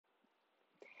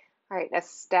All right, a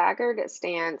staggered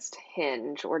stance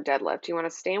hinge or deadlift. You want to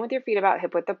stand with your feet about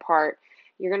hip width apart.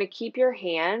 You're going to keep your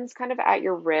hands kind of at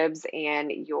your ribs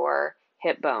and your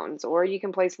hip bones, or you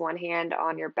can place one hand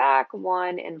on your back,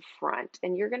 one in front,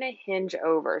 and you're going to hinge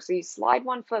over. So you slide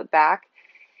one foot back,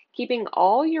 keeping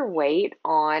all your weight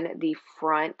on the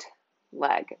front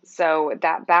leg. So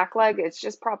that back leg, it's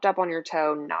just propped up on your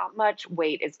toe. Not much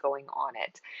weight is going on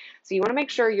it. So you want to make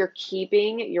sure you're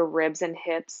keeping your ribs and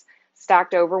hips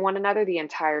stacked over one another the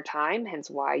entire time, hence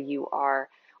why you are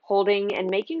holding and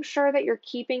making sure that you're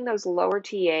keeping those lower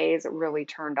TAs really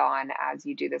turned on as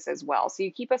you do this as well. So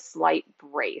you keep a slight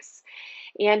brace.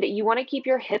 And you want to keep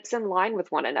your hips in line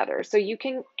with one another. So you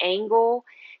can angle,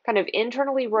 kind of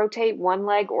internally rotate one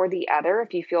leg or the other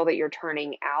if you feel that you're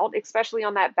turning out, especially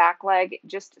on that back leg.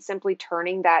 Just simply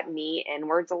turning that knee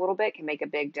inwards a little bit can make a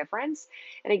big difference.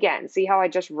 And again, see how I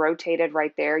just rotated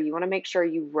right there? You want to make sure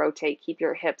you rotate, keep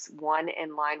your hips one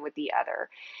in line with the other.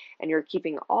 And you're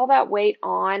keeping all that weight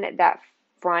on that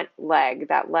front leg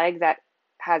that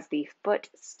has the foot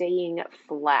staying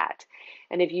flat.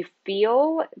 And if you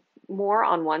feel more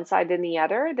on one side than the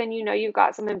other, then you know you've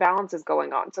got some imbalances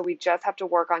going on. So we just have to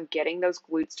work on getting those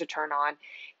glutes to turn on,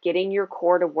 getting your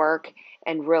core to work,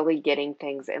 and really getting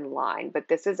things in line. But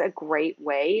this is a great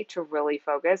way to really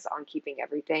focus on keeping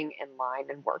everything in line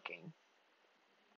and working.